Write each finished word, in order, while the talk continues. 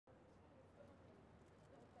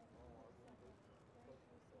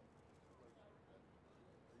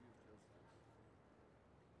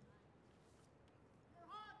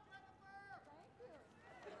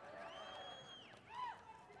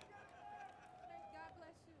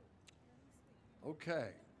Okay.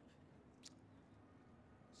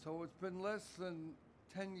 So it's been less than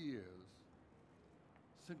 10 years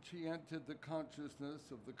since she entered the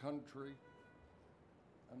consciousness of the country,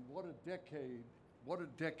 and what a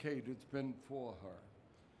decade it's been for her.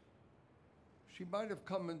 She might have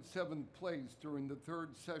come in seventh place during the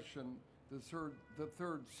third session, the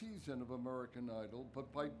third season of American Idol,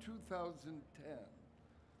 but by 2010,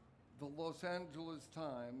 the Los Angeles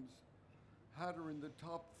Times had her in the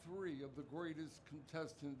top three of the greatest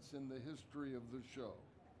contestants in the history of the show.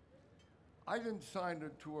 I didn't sign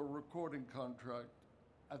her to a recording contract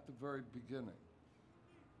at the very beginning,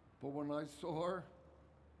 but when I saw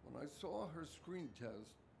her screen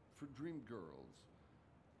test for Dreamgirls,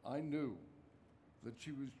 I knew that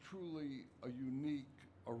she was truly a unique,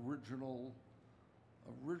 original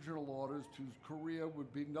artist whose career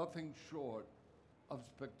would be nothing short of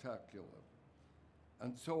spectacular.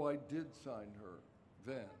 And so I did sign her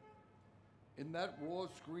then. In that raw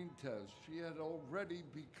screen test, she had already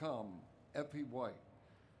become Effie White,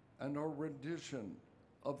 and her rendition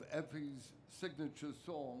of Effie's signature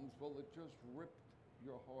songs, well, it just ripped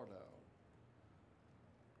your heart out.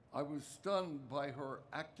 I was stunned by her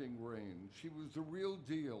acting range. She was the real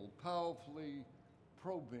deal, powerfully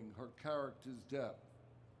probing her character's depth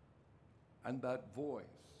and that voice.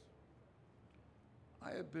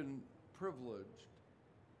 I have been privileged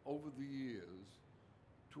over the years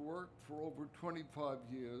to work for over 25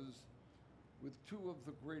 years with two of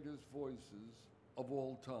the greatest voices of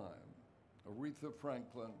all time, Aretha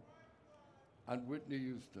Franklin and Whitney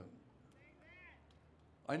Houston.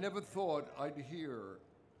 I never thought I'd hear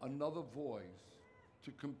another voice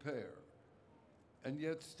to compare, and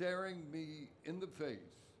yet staring me in the face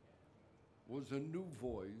was a new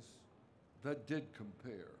voice that did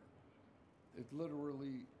compare. It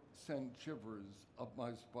literally sent shivers up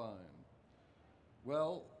my spine.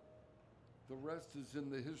 Well, the rest is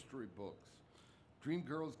in the history books.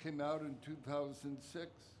 Dreamgirls came out in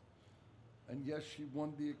 2006, and yes, she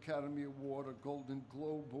won the Academy Award, a Golden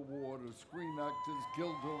Globe Award, a Screen Actors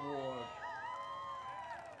Guild Award.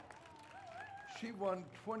 She won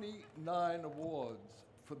 29 awards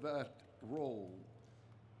for that role.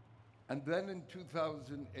 And then in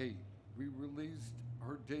 2008, we released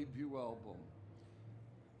her debut album.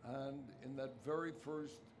 And in that very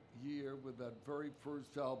first year, with that very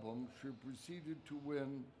first album, she proceeded to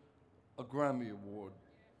win a Grammy Award.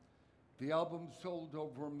 The album sold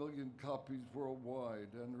over 1 million copies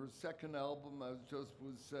worldwide, and her second album, as just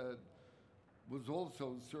was said, was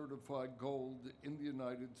also certified gold in the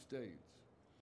United States.